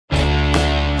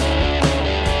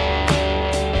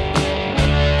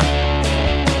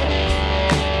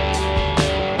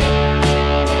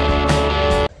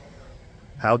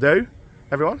How do,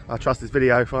 everyone? I trust this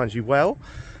video finds you well.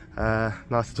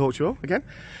 Nice to talk to you all again.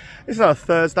 It's another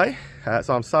Thursday,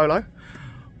 so I'm solo,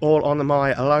 all on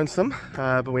my lonesome.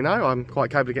 But we know I'm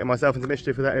quite capable of getting myself into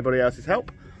mischief without anybody else's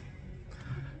help.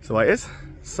 That's the way it is.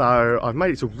 So I've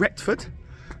made it to Retford,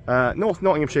 North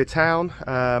Nottinghamshire town.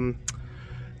 Done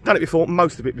it before,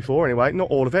 most of it before anyway, not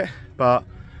all of it, but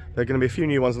there are going to be a few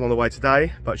new ones along the way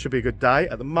today, but it should be a good day.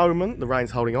 At the moment, the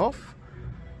rain's holding off.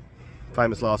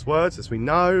 Famous last words, as we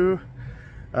know.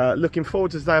 Looking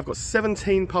forward to today. I've got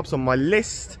 17 pubs on my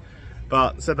list,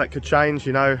 but said that could change,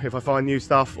 you know, if I find new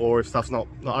stuff or if stuff's not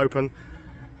open.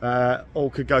 All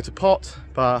could go to pot,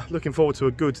 but looking forward to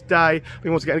a good day. We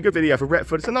want to get a good video for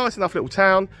Retford. It's a nice enough little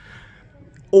town,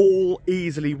 all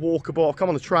easily walkable. I've come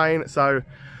on the train, so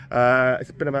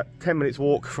it's been about 10 minutes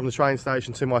walk from the train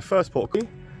station to my first port.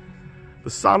 The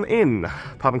Sun Inn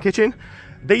pub and kitchen.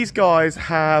 These guys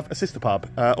have a sister pub,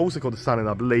 also called the Sun Inn,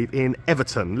 I believe, in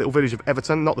Everton, little village of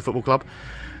Everton, not the football club,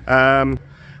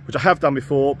 which I have done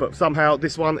before, but somehow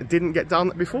this one didn't get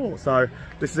done before. So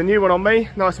this is a new one on me.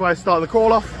 Nice way of starting the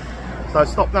crawl off. So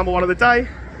stop number one of the day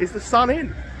is the Sun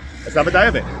Inn. Let's have a day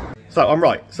of it. So I'm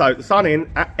right. So the Sun Inn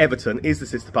at Everton is the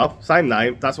sister pub, same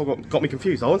name. That's what got me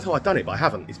confused. I wonder how I'd done it, but I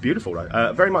haven't. It's beautiful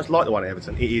though. Very much like the one at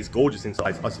Everton. It is gorgeous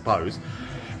inside, I suppose.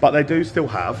 But they do still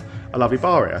have a lovely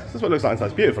bar area. That's what it looks like inside.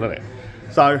 It's beautiful, isn't it?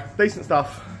 So, decent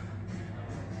stuff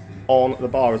on the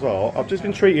bar as well. I've just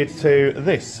been treated to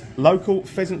this local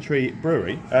pheasantry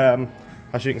brewery.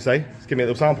 As you can see, just give me a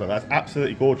little sample of that. It's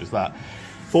absolutely gorgeous, that.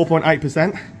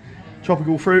 4.8%.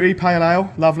 Tropical fruity, pale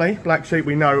ale, lovely. Black sheep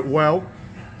we know well.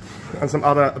 And some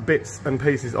other bits and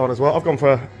pieces on as well. I've gone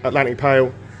for Atlantic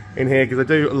Pale in here because I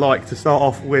do like to start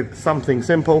off with something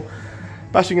simple.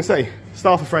 But as you can see,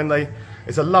 staff are friendly.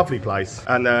 It's a lovely place,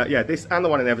 and yeah, this and the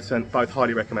one in Everton, both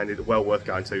highly recommended, well worth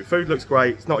going to. Food looks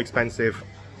great, it's not expensive,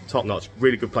 top notch,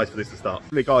 really good place for this to start.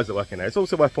 The guys that work in there, it's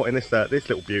also worth putting this this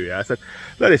little beauty out. So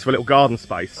look at this for a little garden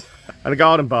space and a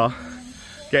garden bar,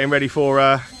 getting ready for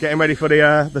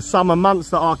the summer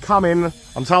months that are coming.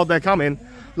 I'm told they're coming.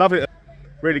 Lovely,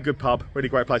 really good pub, really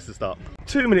great place to start.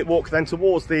 2-minute walk then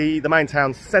towards the main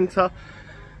town centre,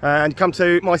 and come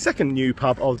to my second new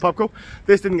pub of the pub crawl.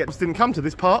 This didn't come to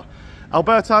this part.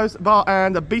 Alberto's Bar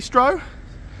and Bistro.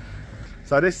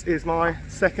 So this is my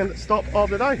second stop of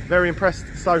the day. Very impressed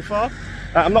so far.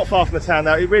 I'm not far from the town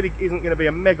though. It really isn't going to be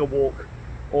a mega walk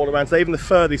all around. So even the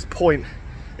furthest point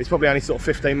is probably only sort of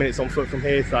 15 minutes on foot from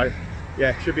here. So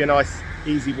yeah, should be a nice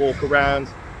easy walk around.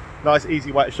 Nice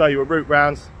easy way to show you a route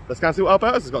round. Let's go and see what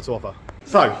Alberto's has got to offer.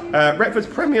 So Retford's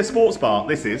premier sports bar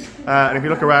this is. And if you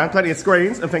look around, plenty of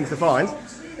screens and things to find.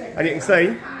 And you can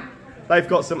see they've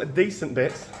got some decent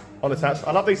bits on attached.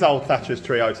 I love these old Thatcher's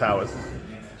Trio towers.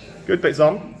 Good bits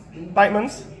on.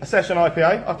 Bateman's, a session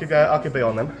IPA. I could be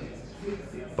on them.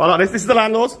 But I like this. This is the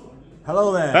landlord.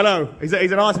 Hello there. Hello. He's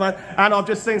a nice man. And I've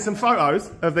just seen some photos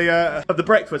of the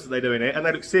breakfast that they do in it, and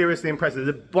they look seriously impressive.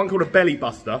 There's one called a belly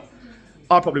buster.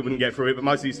 I probably wouldn't get through it, but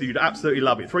most of you would absolutely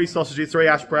love it. 3 sausages, 3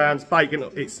 hash browns, bacon.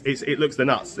 It looks the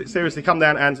nuts. Seriously, come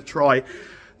down and try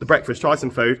the breakfast. Try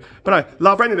some food. But no,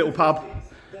 love any little pub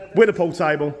with a pool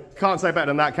table. Can't say better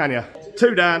than that, can you?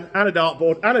 2 down and a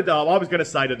dartboard and a dart. I was going to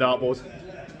say the dartboard.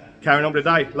 Carrying on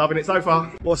today, loving it so far.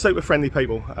 What super friendly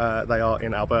people they are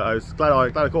in Alberto's.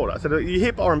 Glad I caught that. So you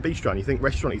hear bar and bistro and you think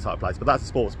restaurant-y type place, but that's a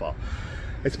sports bar.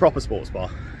 It's a proper sports bar.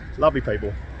 Lovely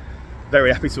people.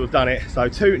 Very happy to have done it. So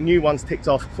 2 new ones ticked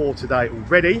off for today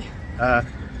already.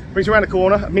 Brings you around the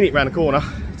corner, a minute around the corner,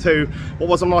 to what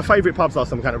was one of my favourite pubs last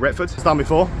time we came to Retford. It's done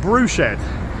before. Brew Shed.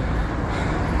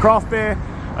 Craft beer.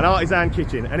 An artisan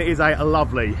kitchen, and it is a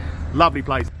lovely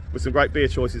place with some great beer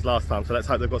choices last time, so let's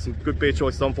hope they've got some good beer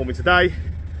choices on for me today.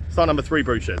 Start number 3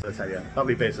 Brew Sheds, I tell you.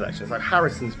 Lovely beer selection. So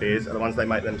Harrison's beers are the ones they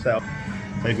make themselves.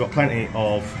 They've got plenty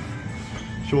of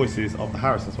choices of the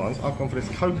Harrison's ones. I've gone for this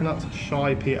coconut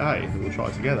shy PA. We'll try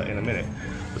it together in a minute.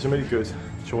 There's some really good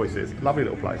choices. Lovely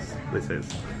little place this is.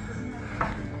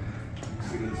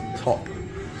 Top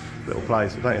little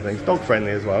place with plenty of things. Dog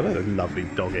friendly as well. They're a lovely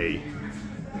doggy.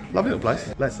 Lovely little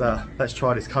place. Let's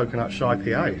try this coconut shy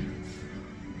PA.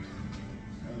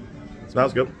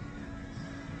 Smells good.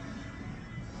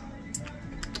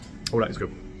 Oh, that is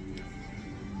good.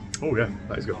 Oh yeah,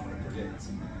 that is good.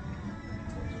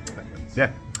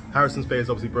 Yeah, Harrison's beer is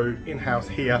obviously brewed in-house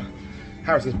here.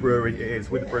 Harrison's brewery it is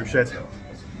with the brew shed.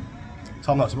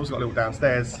 Top notch. I've also got a little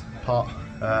downstairs part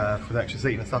for the extra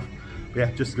seating and stuff. But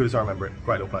yeah, just as good as I remember it.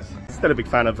 Great little place. Still a big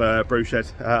fan of Brew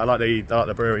Shed. I like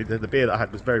the brewery. The beer that I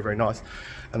had was very, very nice.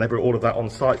 And they brought all of that on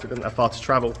site, so it didn't have far to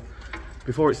travel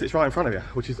before it sits right in front of you,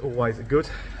 which is always good.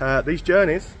 These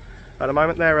journeys, at the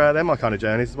moment, they're my kind of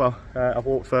journeys as well. I've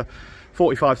walked for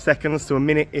 45 seconds to a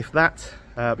minute, if that,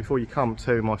 before you come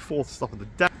to my fourth stop of the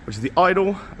day, which is the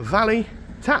Idle Valley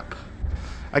Tap.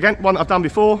 Again, one that I've done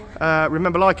before,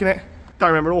 remember liking it. Don't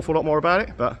remember an awful lot more about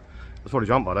it, but I was probably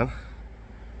drunk by then.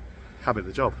 Happy with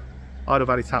the job. Idle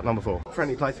Valley Tap number 4.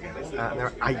 Friendly place again, and there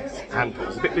are 8 hand pools.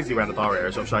 It's a bit busy around the bar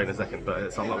area, so I'll show you in a second,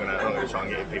 but so I'm not going to try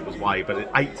and get in people's way. But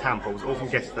 8 hand pools, all from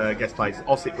guest places.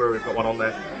 Ossett Brewery, we've got one on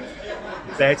there.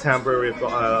 Beartown Brewery, we've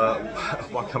got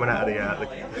one coming out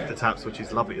of the taps, which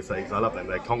is lovely to see, because I love them.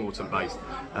 They're Congleton based,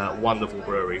 wonderful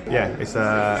brewery. Yeah, it's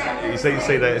you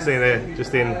see there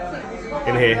just in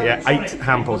here, yeah, 8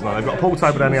 hand pools now. They've got a pool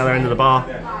table down the other end of the bar.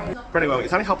 Pretty well,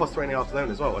 it's only 3:30 in the afternoon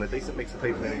as well, and a decent mix of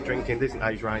people in here drinking, decent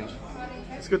age range.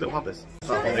 It's a good little pub, this.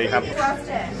 There you have it.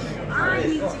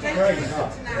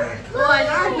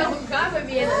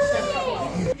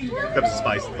 Grab some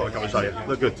space, thought I'd come and show you.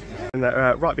 Look good. And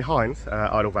right behind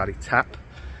Idle Valley Tap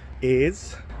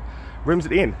is Rooms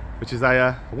at the Inn, which is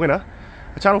a winner,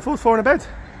 a Channel 4 4 in a bed.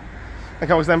 I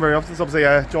can't them very often. It's obviously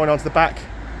joined onto the back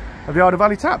of the Idle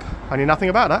Valley Tap. I knew nothing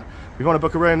about that. If you want to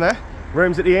book a room there,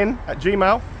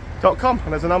 roomsattheinn@gmail.com,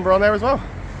 and there's a number on there as well.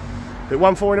 But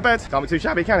 1 4 in a bed, can't be too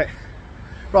shabby, can it?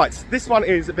 Right, this one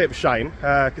is a bit of a shame,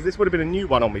 because this would have been a new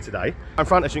one on me today. In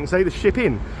front, as you can see, the Ship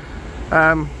Inn.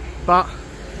 But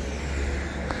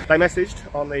they messaged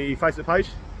on the Facebook page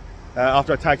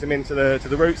after I tagged them into the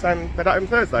routes, and they're open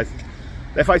Thursdays.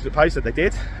 Their Facebook page said they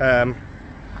did. It's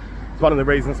one of the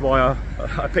reasons why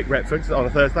I picked Retford on a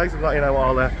Thursday, so like, you know,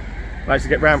 I'll manage to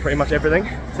get round pretty much everything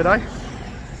today.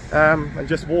 And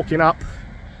just walking up,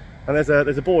 and there's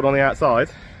a board on the outside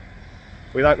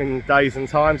with opening days and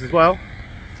times as well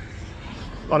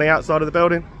on the outside of the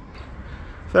building.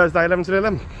 Thursday 11 to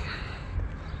 11.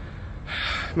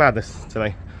 Madness to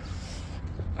me.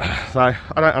 So I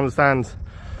don't understand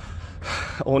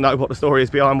or know what the story is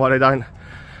behind why they're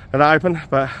not open,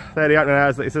 but they're the opening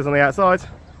hours that it says on the outside,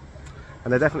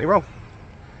 and they're definitely wrong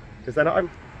because they're not open.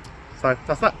 So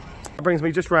that's that. That brings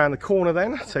me just round the corner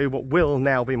then to what will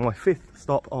now be my 5th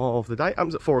stop of the day. It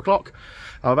opens at 4 o'clock.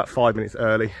 I'm about 5 minutes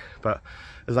early, but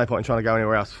there's no point in trying to go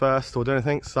anywhere else first or do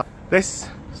anything. So this,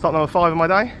 stop number 5 of my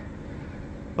day,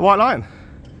 the White Lion.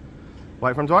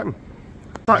 Wait for him to open.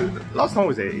 So, last time I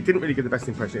was here, it didn't really give the best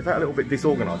impression. It felt a little bit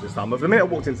disorganised this time, but the minute I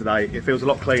walked in today, it feels a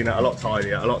lot cleaner, a lot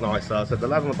tidier, a lot nicer. So the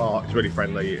lad on the bar is really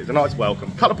friendly. It's a nice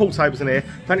welcome. Couple of pool tables in here,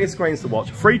 plenty of screens to watch,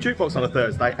 free jukebox on a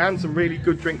Thursday, and some really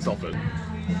good drinks offered.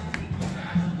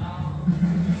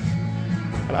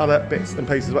 And other bits and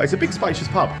pieces as well. It's a big spacious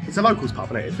pub. It's a locals pub,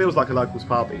 isn't it? It feels like a locals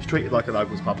pub. It's treated like a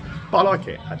locals pub, but I like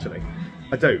it actually.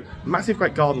 I do. Massive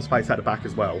great garden space at the back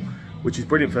as well, which is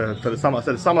brilliant for the summer.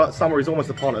 So the summer is almost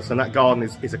upon us, and that garden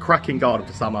is a cracking garden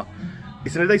for summer.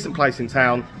 It's in a decent place in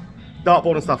town.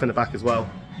 Dartboard and stuff in the back as well.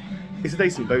 It's a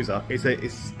decent boozer.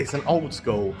 It's an old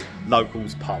school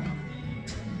locals pub.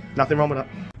 Nothing wrong with that.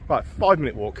 Right,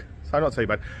 5-minute walk, so not too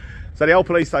bad. So the old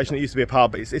police station, it used to be a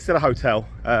pub, but it's still a hotel.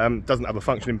 Doesn't have a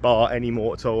functioning bar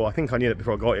anymore at all. I think I knew that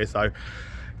before I got here, so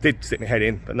did stick my head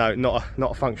in, but no, not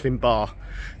a functioning bar.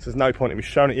 So there's no point in me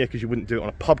showing it here because you wouldn't do it on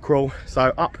a pub crawl.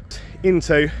 So up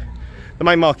into the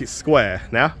main market square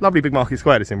now. Lovely big market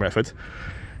square this in Retford.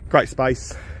 Great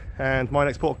space. And my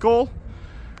next port of call,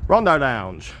 Rondo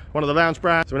Lounge. One of the lounge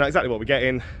brands. So we know exactly what we're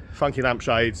getting. Funky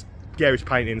lampshades, garish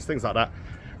paintings, things like that.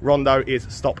 Rondo is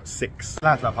stop 6.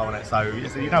 Lounge lap on it, so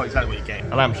you know exactly what you get.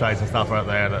 The lampshades and stuff out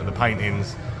there, the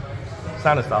paintings,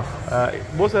 standard stuff. It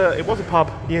was a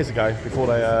pub years ago before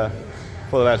the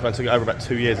lounge brand took it over about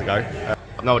 2 years ago.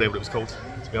 I've no idea what it was called,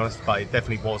 to be honest, but it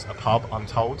definitely was a pub, I'm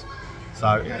told.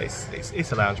 So yeah,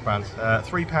 it's a lounge brand.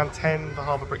 £3.10 for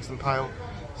half a bricks and pale.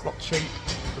 It's not cheap.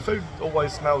 The food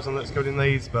always smells and looks good in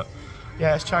these, but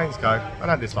yeah, as chains go, I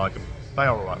don't dislike them. They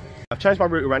are alright. I've changed my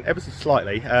route around ever so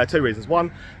slightly. 2 reasons.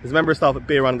 One, there's a member of staff at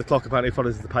Beer Run the Clock apparently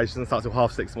follows the page and starts at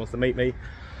 6:30 and wants to meet me.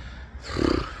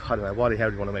 I don't know, why the hell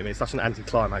do you want to meet me? It's such an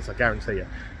anti-climax, I guarantee you.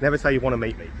 Never say you want to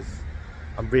meet me, because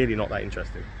I'm really not that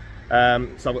interested.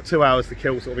 So I've got 2 hours to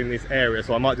kill sort of in this area,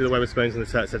 so I might do the Wetherspoons and the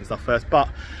Turk and stuff first. But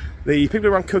the people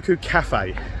who run Cuckoo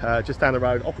Cafe, just down the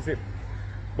road, opposite,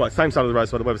 well, same side of the road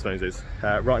as where the Wetherspoons is,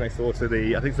 right next door to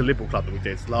the, I think it's the Liberal Club that we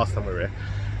did last time we were here.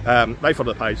 They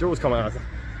follow the page, they're always commenting.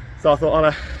 So I thought,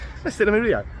 oh, let's sit in a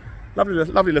video.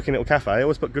 Lovely looking little cafe. They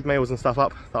always put good meals and stuff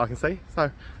up that I can see.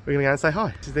 So we're gonna go and say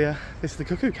hi. This is the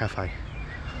Cuckoo Cafe.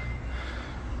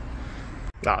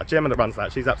 Gemma that runs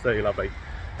that, she's absolutely lovely.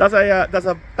 Does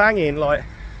a banging like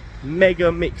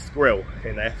mega mixed grill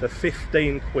in there for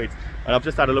 15 quid. And I've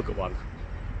just had a look at one.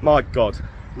 My God,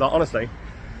 like honestly,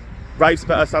 raves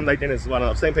about her Sunday dinners as well.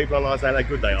 And I've seen people online saying how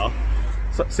good they are.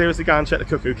 So seriously, go and check the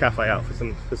Cuckoo Cafe out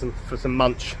for some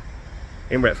munch.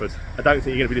 in Retford. I don't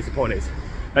think you're going to be disappointed.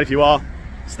 And if you are,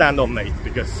 stand on me,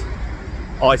 because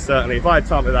I certainly, if I had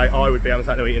time today, I would be able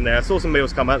to eat in there. I saw some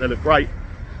meals come out, they look great.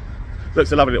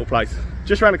 Looks a lovely little place.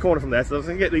 Just around the corner from there, so I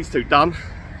can get these two done.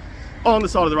 On the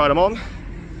side of the road I'm on,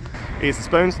 here's the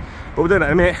spoons. But we'll do that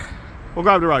in a minute. We'll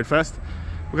go over the road first.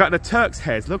 We've got the Turk's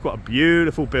Head. Look what a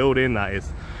beautiful building that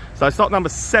is. So stop number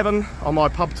 7 on my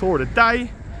pub tour of the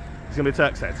day. It's going to be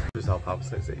Turk's Head. This whole pub,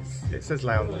 it says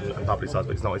lounge and public size,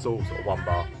 but it's not. It's all sort of one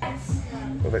bar.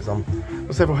 With it on.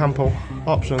 Got several handful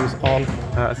options on.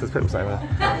 It says people saying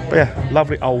there. But yeah,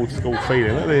 lovely old school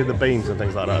feeling. Look at the beams and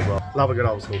things like that as well. Love a good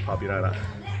old school pub, you know that.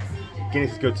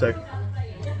 Guinness is good too.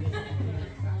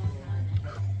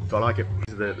 So I like it.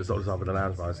 This is the sort of side of the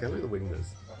lounge bar. See, look at the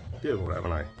windows. Beautiful,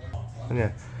 haven't they? And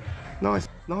yeah, nice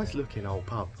looking old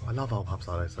pub. I love old pubs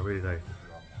like this, I really do.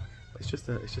 It's just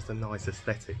a nice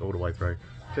aesthetic all the way through.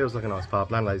 Feels like a nice pub,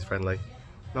 landlady's friendly,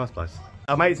 nice place.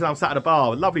 Our mates and I'm sat at a bar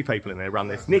with lovely people in there run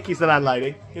this. Nikki's the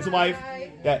landlady. Here's a wave.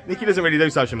 Yeah, Nikki doesn't really do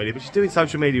social media, but she's doing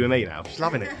social media with me now. She's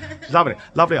loving it. She's loving it.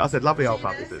 Lovely, I said lovely old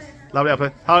pub this is. Lovely old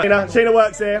pub. Hi, Sheena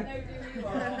works here.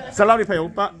 So lovely people,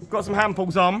 but we've got some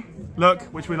handfuls on. Look,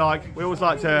 which we like. We always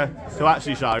like to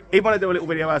actually show. Even when I do a little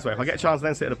video elsewhere, if I get a chance to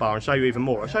then sit at a bar and show you even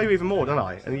more, I'll show you even more, don't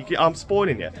I? And I'm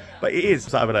spoiling you. But it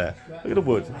is over there. Look at the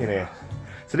wood in here.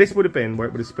 So this would have been where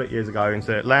it would have split years ago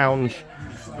into lounge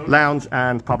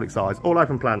and public size. All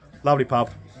open plan. Lovely pub.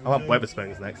 I want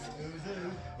Wetherspoons next.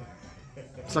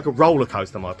 It's like a roller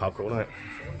coaster, my pub crawl, isn't it?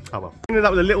 Oh well. I ended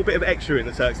up with a little bit of extra in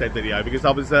the Turk's Head video because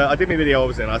I did my video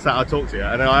obviously and I talked to you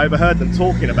and then I overheard them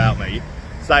talking about me,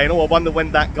 saying, oh, I wonder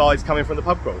when that guy's coming from the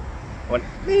pub crawl. I went,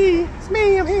 me, it's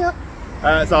me, I'm here.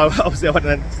 So obviously I went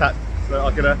and then sat so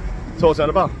I could talk to her at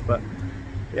the bar. But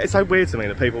yeah, it's so weird to me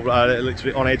that people are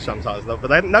literally on edge sometimes, but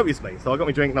they didn't notice me. So I got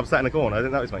me drink and I'm sat in the corner, they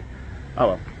didn't notice me. Oh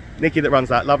well. Nikki that runs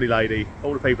that, lovely lady,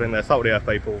 all the people in there, salt of the earth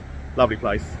people, lovely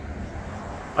place.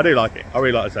 I do like it, I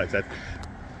really like the Turk's Head.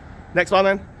 Next one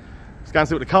then, let's go and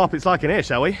see what the carpet's like in here,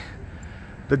 shall we?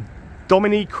 The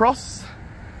Domini Cross?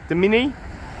 The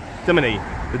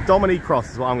Domini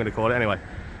Cross is what I'm going to call it anyway.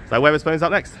 So Wetherspoons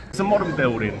up next. It's a modern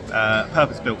building,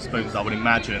 purpose-built spoons I would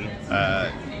imagine,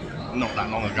 not that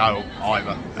long ago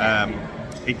either,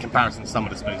 in comparison to some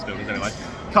of the spoons buildings anyway.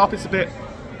 Carpet's a bit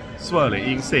swirly,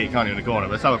 you can see it can't you in the corner,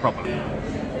 but it's over properly.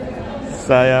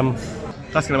 So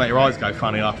that's going to make your eyes go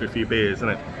funny after a few beers, isn't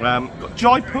it? Got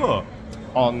Jaipur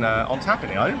on tap in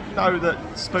here. I didn't know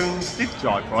that spoons did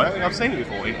Jaipur. I don't think I've seen it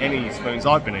before in any spoons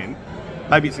I've been in.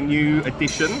 Maybe it's a new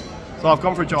addition. So I've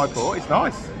gone for a Jaipur, it's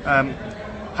nice.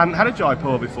 Hadn't had a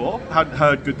Jaipur before, hadn't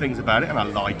heard good things about it and I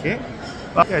like it.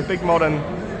 But yeah, big modern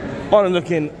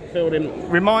looking building.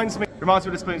 Reminds me of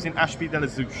the spoons in Ashby de la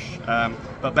Zouche,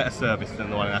 but better service than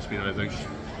the one in Ashby de la Zouche.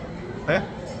 But yeah,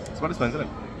 it's Wetherspoons, isn't it?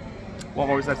 What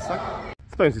more is there to say?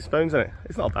 Spoons is spoons, isn't it?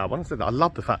 It's not a bad one. I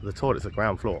love the fact that the toilet's at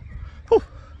ground floor. Whew.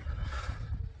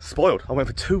 Spoiled. I went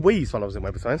for 2 wees when I was in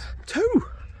Wetherspoons. 2! Can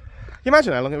you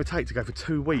imagine how long it would take to go for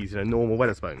 2 wees in a normal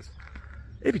Wetherspoons?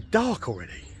 It'd be dark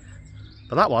already.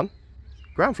 But that one,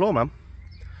 ground floor, man.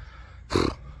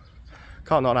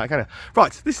 Can't knock that, can you?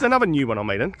 Right, this is another new one on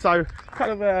me then. So,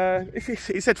 kind of,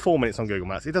 it said 4 minutes on Google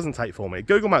Maps. It doesn't take 4 minutes.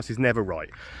 Google Maps is never right.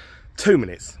 2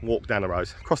 minutes, walk down the road,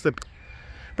 across the...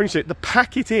 Brings you the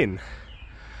Packet Inn.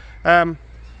 Now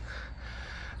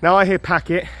I hear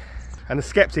Packet, and the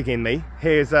skeptic in me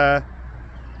hears, yeah,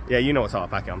 you know what type of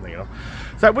packet I'm thinking of.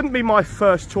 So it wouldn't be my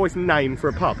first choice name for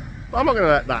a pub. But I'm not going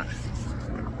to let that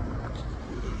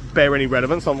bear any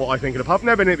relevance on what I think of the pub.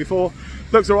 Never been in it before.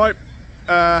 Looks alright.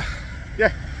 Yeah,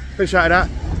 been shouted at.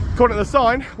 According to the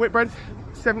sign, Whitbread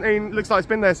 17, looks like it's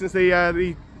been there since the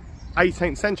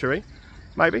 18th century,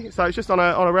 maybe. So it's just on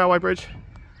a railway bridge.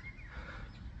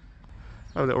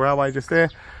 Oh, a little railway just there.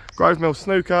 Grove Mill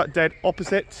Snooker, dead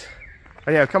opposite.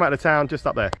 And yeah, come out of town just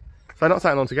up there. So not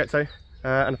taking long to get to.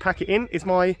 And the Packet Inn is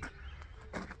my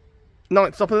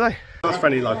 9th stop of the day. Nice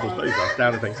friendly locals, but these are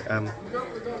down to things.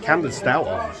 Camden Stout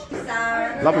on.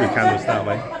 Lovely Camden Stout,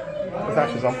 mate. What's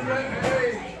Ashes on?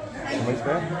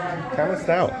 Camden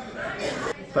Stout.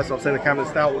 First time I've seen a Camden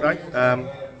Stout all day. And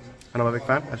I'm a big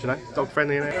fan, as you know. Dog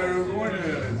friendly in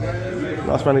it.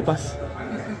 Nice friendly place.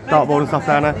 Dartboard and stuff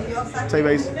down there.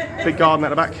 TVs. Big garden at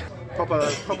the back. Proper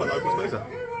local spoozer.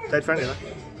 Dead friendly though.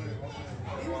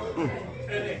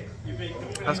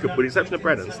 That's good, with the exception of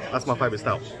Bredden's, that's my favourite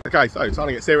stout. Okay, so time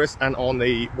to get serious and on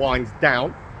the winds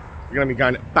down. We're going to be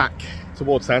going back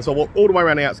towards town, so I'll walk all the way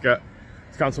around the outskirts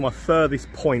to come to my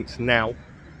furthest point now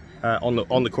on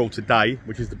the crawl today,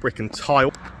 which is the Brick and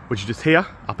Tile, which is just here,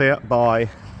 up here by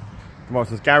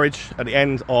Morrison's Garage at the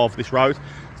end of this road.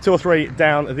 2 or 3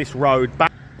 down this road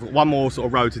back one more sort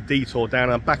of road to detour down.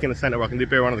 I'm back in the centre where I can do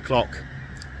beer under the clock,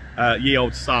 ye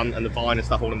old sun and the vine and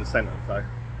stuff all in the centre. So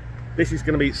this is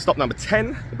going to be stop number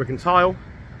 10, the brick and tile.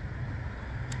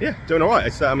 Yeah, doing all right.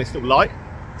 It's still light.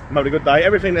 I'm having a good day.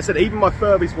 Everything they said, even my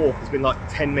furthest walk has been like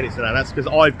 10 minutes today. That's because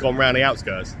I've gone round the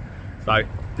outskirts. So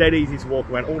dead easy to walk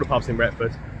around all the pubs in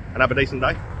Retford and have a decent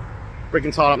day. Brick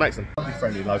and tile up next then. Lovely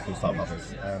friendly local style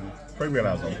pubs. 3 wheel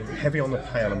hours on. Heavy on the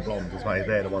pale and blonde as well.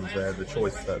 They're the ones, the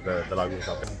choice that the locals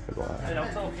have.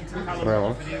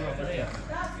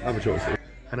 Other choices.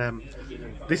 And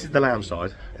this is the lounge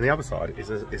side, and the other side is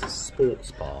a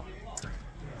sports bar.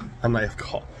 And they have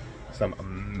got some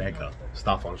mega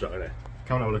stuff on show there.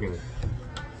 Come and have a look in there.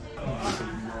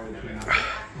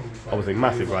 Obviously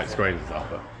massive great screens and stuff,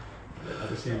 but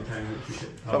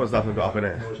some of the stuff they've got up in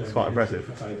here, it's quite impressive.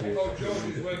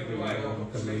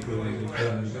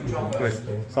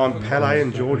 Simon Pele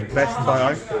and George Best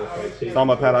photo.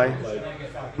 Simon Pele,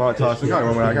 Mike Tyson, going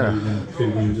wrong with that,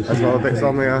 can you? That's one of the bits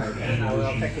on the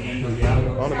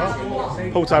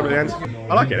bar. Pool table at the end.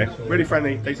 I like it, really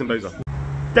friendly, decent boozer.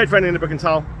 Dead friendly in the brick and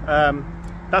tile.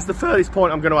 That's the furthest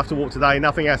point I'm going to have to walk today.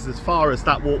 Nothing else as far as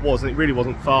that walk was, and it really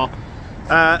wasn't far.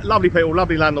 Lovely people,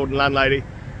 lovely landlord and landlady.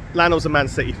 Landlord's a Man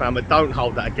City fan, but don't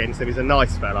hold that against him. He's a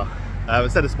nice fella.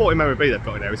 Instead of sporting memorabilia they've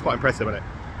got in there, it's quite impressive, isn't it?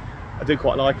 I do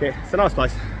quite like it. It's a nice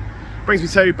place. Brings me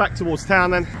to back towards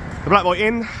town then. The Black Boy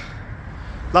Inn.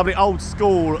 Lovely old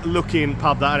school looking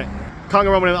pub, that, isn't it? Can't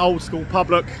go wrong with an old school pub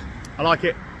look. I like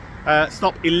it.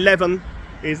 Stop 11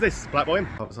 is this Black Boy Inn.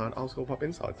 Outside, old school pub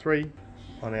inside. 3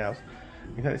 on the house.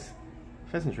 You know this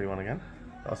pheasantry one again.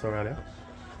 That I saw around here.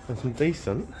 And some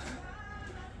decent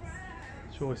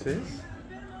choices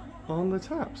on the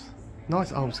taps.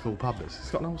 Nice old school pub this.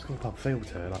 It's got an old school pub feel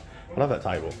to it. Like, I love that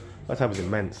table. That table's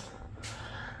immense.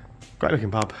 Great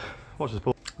looking pub. Watch this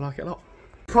ball. I like it a lot.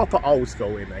 Proper old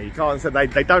school in there. You can't say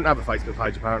they don't have a Facebook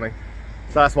page apparently.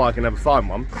 So that's why I can never find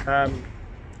one.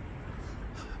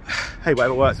 Hey,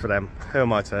 whatever works for them. Who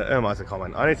am I to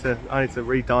comment? I need to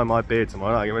re-dye my beard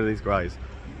tomorrow. I get rid of these greys.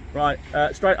 Right,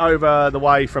 straight over the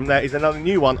way from there is another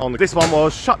new one on. This one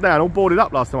was shut down, all boarded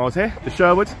up last time I was here. The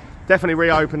Sherwood definitely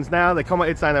reopens now. They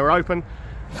commented saying they were open.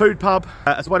 Food pub,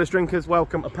 as well as drinkers,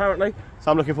 welcome apparently.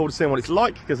 So I'm looking forward to seeing what it's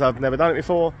like because I've never done it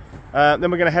before. Then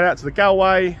we're going to head out to the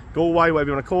Galway, whatever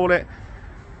you want to call it.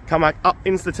 Come back up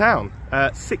into the town.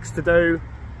 6 to do.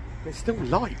 It's still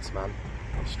light, man.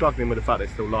 I'm struggling with the fact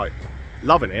it's still light.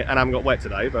 Loving it, and I haven't got wet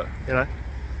today, but you know.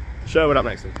 Sherwood up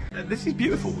next. This is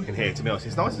beautiful in here, to be honest.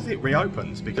 It's nice as it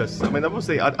reopens because, I mean,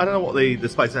 obviously, I don't know what the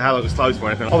space, how long it was closed for or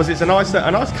anything. Obviously, it's a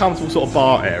nice comfortable sort of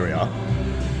bar area.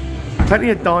 Plenty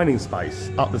of dining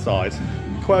space up the side.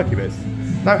 Quirky bits.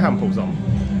 No hand pulls on.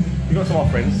 You've got some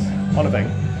offerings on a thing.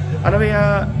 And over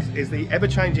here is the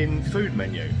ever-changing food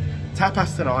menu.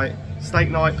 Tapas tonight, steak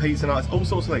night, pizza nights, all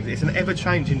sorts of things. It's an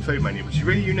ever-changing food menu, which is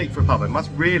really unique for a pub. It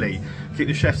must really keep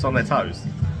the chefs on their toes.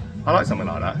 I like something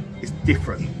like that. It's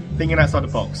different. Thinking outside the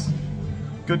box.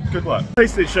 Good work.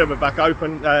 Pleased that Sherwood back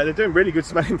open. They're doing really good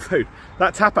smelling food.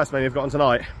 That tapas menu I've got on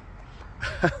tonight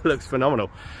looks phenomenal.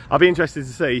 I'll be interested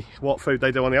to see what food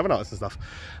they do on the other nights and stuff.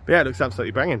 But yeah, it looks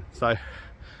absolutely banging. So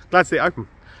glad to see it open.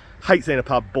 Hate seeing a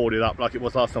pub boarded up like it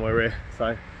was last time we were here.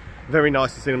 So very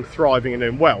nice to see them thriving and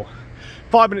doing well.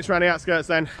 5 minutes around the outskirts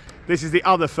then. This is the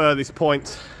other furthest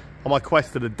point on my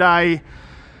quest of the day.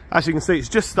 As you can see, it's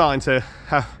just starting to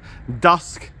have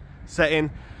dusk set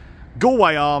in.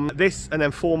 Galway Arm, this and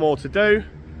then 4 more to do,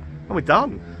 and we're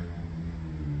done.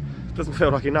 Doesn't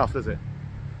feel like enough, does it?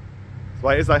 That's the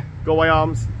way it is though. Galway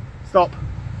Arms, stop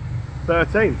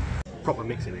 13. Proper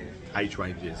mixing here. Age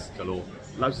ranges galore.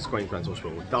 Loads of screens around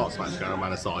Torchville with darts match going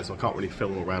around the side, so I can't really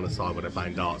film all around the side where they're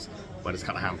playing darts, where there's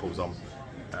kind of handfuls on.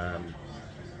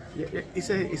 Yeah, it's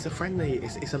a friendly,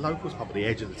 it's a locals pub at the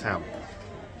edge of the town.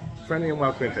 Friendly and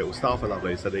welcoming people, staff are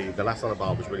lovely, so the lass on the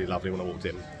bar was really lovely when I walked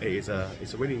in. It's a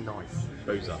really nice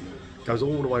boozer. Goes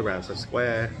all the way around, so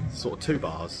square, sort of 2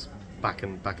 bars, back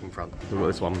and front. We've got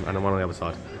this one and then one on the other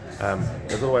side.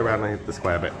 Goes all the way around the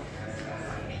square bit.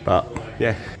 But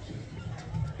yeah,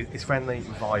 it's friendly,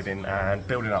 vibing and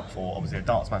building up for obviously a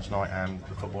darts match night and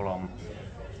the football on.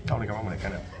 Can't really go wrong with it,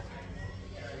 can it?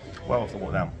 Well off the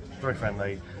walk down. Very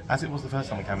friendly, as it was the first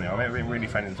time we came here. I remember being really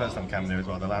friendly the first time we came here as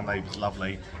well. The landlady was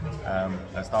lovely,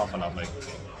 their staff are lovely.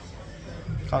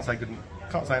 Can't say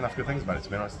enough good things about it, to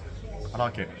be honest. I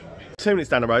like it. 2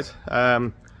 minutes down the road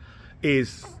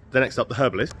is the next up, the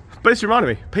Herbalist. But it's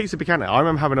reminded me, Pizza Picante. I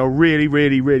remember having a really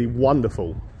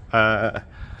wonderful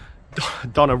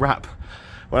Donna wrap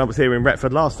when I was here in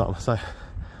Retford last time. So,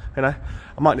 you know,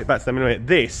 I might nip back to them in a minute.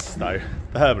 This, though,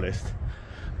 the Herbalist,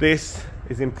 this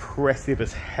is impressive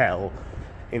as hell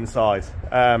inside.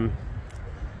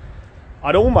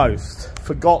 I'd almost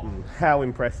forgotten how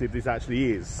impressive this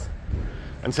actually is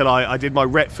until I did my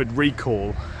Retford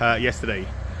recall yesterday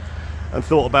and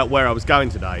thought about where I was going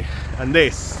today. And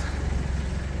this,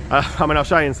 I mean, I'll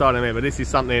show you inside in a minute, but this is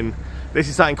something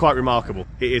quite remarkable.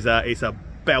 It's a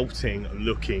belting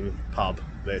looking pub.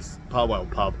 This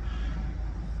pub,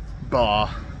 bar,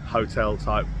 hotel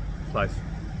type place.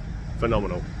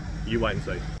 Phenomenal. You wait and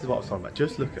see. This is what I was talking about.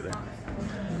 Just look at it.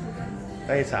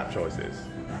 Any tap choices.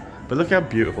 But look how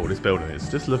beautiful this building is.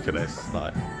 Just look at this.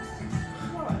 Like,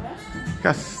 look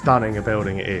how stunning a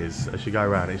building it is as you go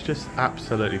around. It's just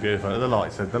absolutely beautiful. The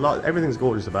lights, everything's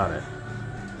gorgeous about it.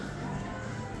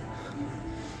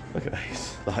 Look at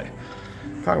these. Like,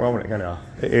 can't go wrong with it, can you?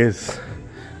 It is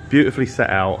beautifully set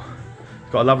out.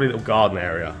 It's got a lovely little garden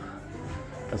area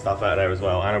and stuff out there as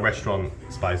well, and a restaurant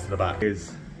space to the back.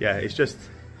 Yeah, it's just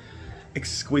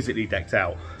exquisitely decked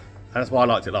out. And that's why I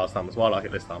liked it last time. That's why I like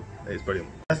it this time. It's brilliant.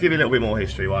 Let's give you a little bit more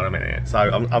history while I'm in it. So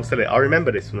I'm still here. I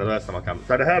remember this from the first time I came.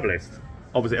 So the herbalist,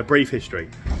 obviously a brief history.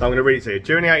 So I'm going to read it to you.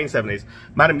 During the 1870s,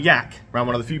 Madam Yak ran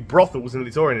one of the few brothels in the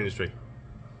Victorian industry.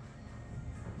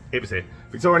 It was here.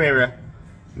 Victorian area,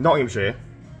 Nottinghamshire,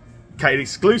 catered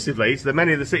exclusively to the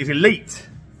many of the city's elite.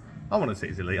 I'm one of the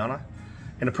city's elite, aren't I?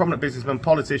 In the prominent businessmen,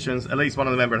 politicians, at least one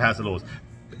of the members of the House of Lords.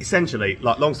 Essentially,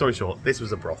 like, long story short, this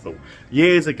was a brothel.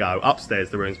 Years ago, upstairs,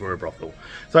 the rooms were a brothel.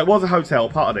 So it was a hotel,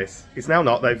 part of this. It's now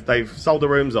not. They've sold the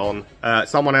rooms on.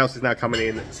 Someone else is now coming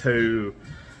in to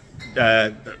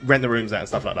rent the rooms out and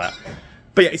stuff like that.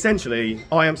 But yeah, essentially,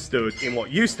 I am stood in what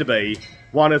used to be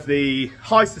one of the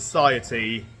high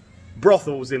society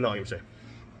brothels in Nottinghamshire.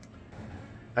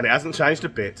 And it hasn't changed a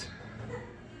bit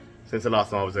since the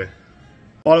last time I was here.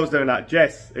 While I was doing that,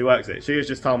 Jess, who works it, she has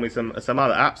just told me some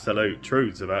other absolute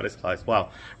truths about this place. Wow.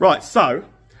 Right, so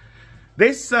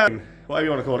this, whatever you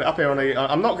want to call it, up here on the,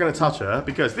 I'm not going to touch her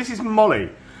because this is Molly.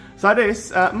 So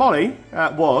this, Molly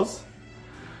was,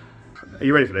 are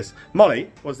you ready for this?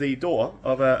 Molly was the daughter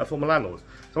of a former landlord.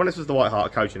 So when this was the White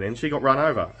Hart coaching in, she got run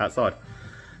over outside.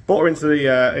 Brought her into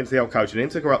the old coaching in,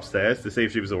 took her upstairs to see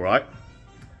if she was all right.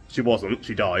 She wasn't,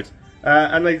 she died.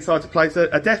 And they decided to place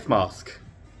a death mask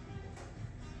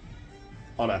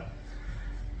on her.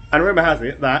 And rumor has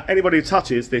it that anybody who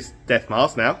touches this death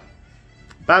mask now,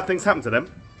 bad things happen to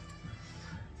them.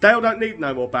 Dale don't need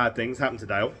no more bad things happen to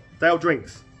Dale. Dale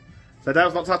drinks. So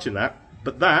Dale's not touching that.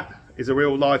 But that is a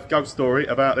real life ghost story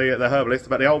about the herbalist,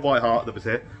 about the old White Hart that was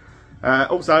here.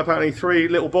 Also, apparently 3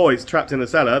 little boys trapped in the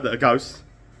cellar that are ghosts.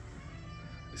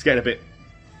 It's getting a bit...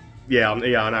 Yeah,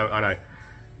 I know.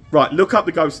 Right, look up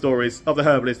the ghost stories of the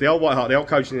herbalist, the old White Hart, the old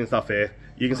coaching and stuff here.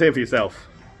 You can see them for yourself.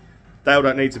 Dale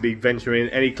don't need to be venturing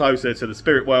any closer to the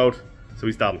spirit world, so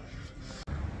he's done.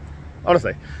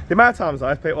 Honestly, the amount of times I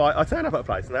have people, I turn up at a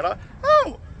place and they're like,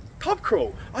 oh, pub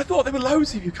crawl. I thought there were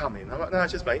loads of you coming. I'm like, no,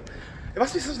 it's just me. It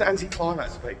must be such an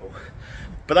anti-climax for people.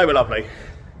 But they were lovely.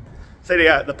 See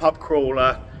the pub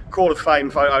crawl, crawl of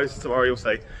fame photos tomorrow, you'll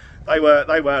see. They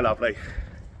were lovely.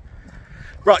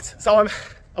 Right, so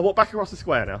I walk back across the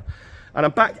square now, and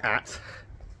I'm back at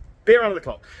beer under the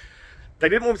clock. They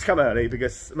didn't want me to come early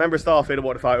because a member of staff here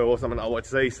wanted a photo or something that I wanted to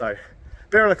see, so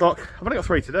beer on the clock. I've only got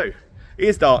 3 to do. It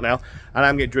is dark now, and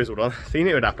I'm getting drizzled on, so you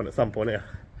knew it would happen at some point here.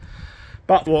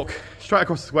 But walk straight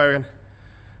across the square again.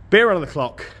 Beer on the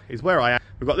clock is where I am.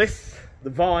 We've got this,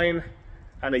 the vine,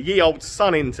 and a ye old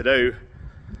sun in to do,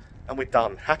 and we're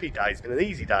done. Happy day. It's been an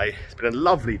easy day. It's been a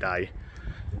lovely day.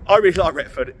 I really like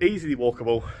Retford. Easily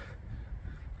walkable.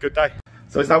 Good day.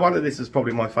 So it's no wonder this was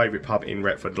probably my favourite pub in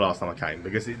Retford the last time I came,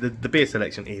 because the beer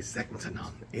selection is second to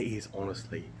none. It is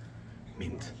honestly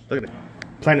mint. Look at it.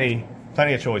 Plenty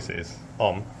of choices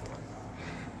on.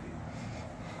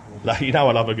 Like, you know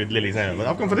I love a good Lily's Ale, but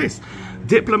I've gone for this.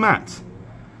 Diplomat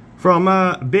from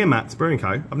Beer Mats Brewing Co.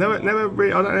 I've never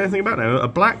really, I don't know anything about them. A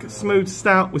black, smooth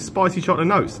stout with spicy chocolate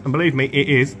notes. And believe me, it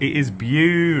is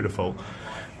beautiful.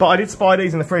 But I did spy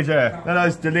these in the fridge there. They're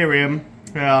those delirium.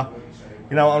 Yeah.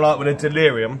 You know what I'm like with a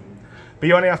delirium, but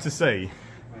you only have to see.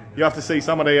 You have to see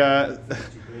some of the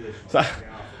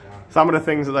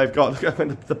things that they've got. Look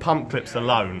at the pump clips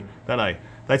alone, don't they?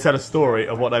 They tell a story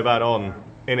of what they've had on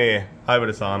in here over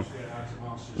the time.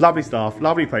 Lovely staff,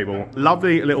 lovely people,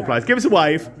 lovely little place. Give us a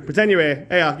wave. Pretend you're here.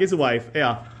 Here, give us a wave.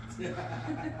 Here.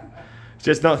 It's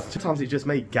just not. Sometimes it's just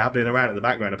me gabbling around in the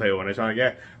background of people when they're trying to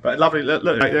get. But lovely.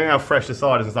 Look how fresh the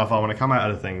ciders and stuff are when they come out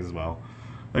of the things as well.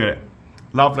 Look at it.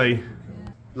 Lovely.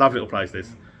 Lovely little place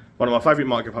this. One of my favourite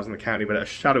micropubs in the county, without a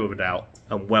shadow of a doubt,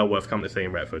 and well worth coming to see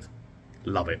in Retford.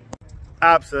 Love it.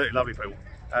 Absolutely lovely people.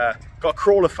 Got a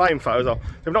Crawl of Fame photos.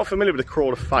 If you're not familiar with the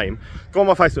Crawl of Fame, go on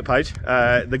my Facebook page,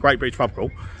 the Great British Pub Crawl.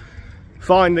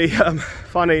 find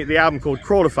the album called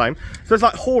Crawl of Fame. So it's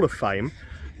like Hall of Fame,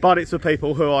 but it's for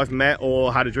people who I've met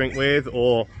or had a drink with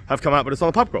or have come out with us on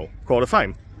a pub crawl. Crawl of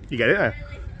Fame. You get it there?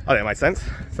 I think it makes sense.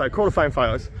 So Crawl of Fame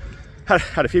photos.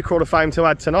 Had a few Crawl of Fame to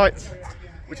add tonight,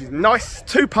 which is nice.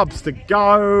 2 pubs to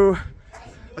go.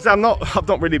 I say I've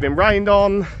not really been rained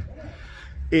on.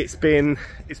 It's been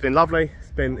lovely.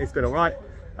 It's been all right.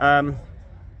 I'm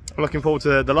looking forward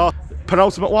to the last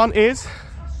penultimate one is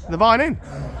the Vine Inn,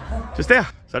 just there.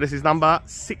 So this is number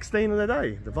 16 of the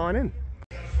day, the Vine Inn.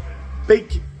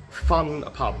 Big fun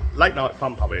pub, late night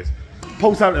fun pub it is.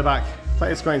 Pulls out to the back, take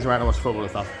the screens around and watch football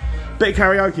and stuff. Bit of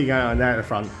karaoke going on there at the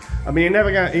front. I mean, you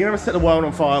never set the world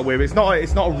on fire with. It's not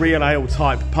a real ale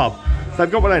type pub. So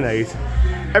they've got what they need.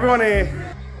 Everyone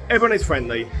is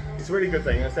friendly. It's a really good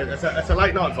thing. I said it's a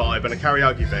late night vibe and a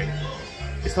karaoke thing.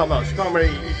 It's not much. You can't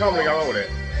really go wrong with it.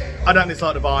 I don't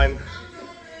dislike the Vine.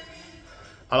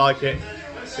 I like it.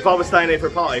 If I was staying here for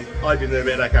a party, I'd be doing a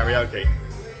bit of that karaoke.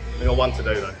 I got one to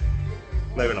do though.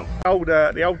 Moving on.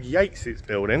 The old Yates's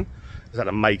building has had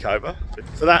a makeover.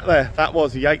 So that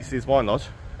was Yates's Wine Lodge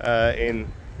in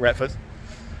Retford.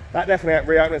 That definitely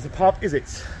reopened as a pub, is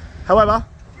it? However,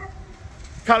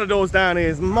 a couple of doors down here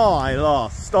is my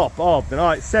last stop of the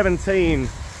night.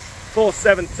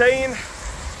 417.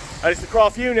 And it's the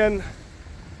Craft Union.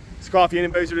 It's the Craft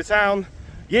Union boozer of the town.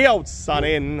 Ye old Sun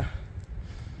Inn.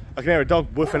 I can hear a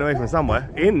dog woofing away from somewhere.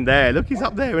 In there, look, he's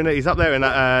up there in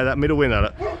that middle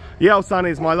window. Ye old Sun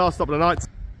is my last stop of the night.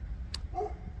 I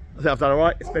think I've done all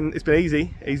right. It's been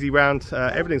easy round.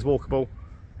 Everything's walkable.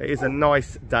 It is a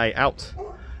nice day out.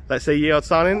 Let's see Ye old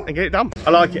Sun in and get it done.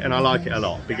 I like it, and I like it a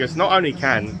lot because not only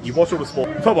can you watch all the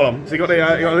sport, football on. So you got the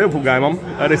Liverpool game on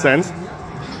at this end.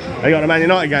 You got the Man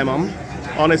United game on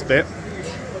this bit.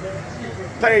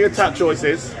 Plenty of good tap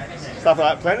choices, stuff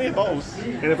like that. Plenty of bottles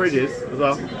in the fridges as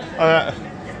well.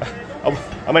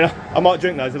 I mean, I might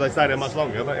drink those if they stay there much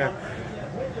longer, but yeah.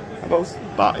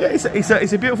 But yeah,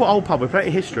 it's a beautiful old pub with plenty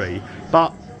of history.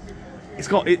 But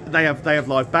they have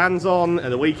live bands on at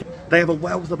the weekend. They have a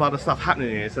wealth of other stuff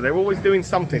happening here, so they're always doing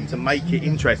something to make it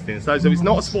interesting. So it's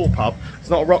not a sport pub, it's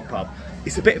not a rock pub.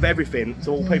 It's a bit of everything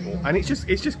to all people, and it's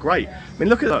just great. I mean,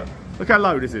 look how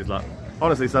low this is, like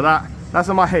honestly. So that's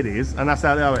where my head is, and that's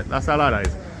how low that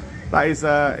is. That is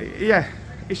yeah.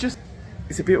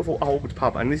 It's a beautiful old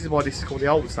pub, and this is why this is called the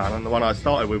Old Sun, and the one I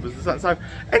started with was the Sun. So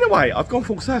anyway, I've gone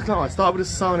full circle. I started with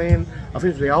the Sun Inn, I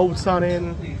finished with the Old Sun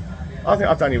Inn. I think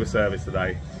I've done you a service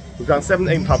today. We've done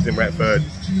 17 pubs in Retford.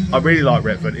 I really like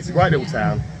Retford. It's a great little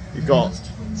town. You've got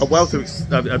a wealth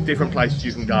of different places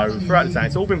you can go throughout the town.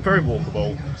 It's all been very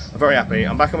walkable. I'm very happy.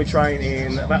 I'm back on my train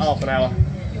in about half an hour.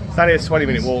 It's only a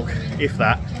 20-minute walk, if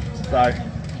that. So,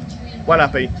 well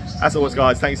happy. As always,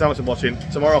 guys, thank you so much for watching.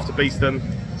 Tomorrow off to Beeston,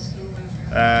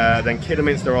 then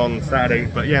Kidderminster on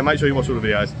Saturday. But yeah, make sure you watch all the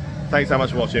videos. Thanks so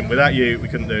much for watching. Without you, we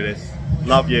couldn't do this.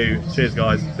 Love you. Cheers,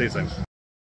 guys. See you soon.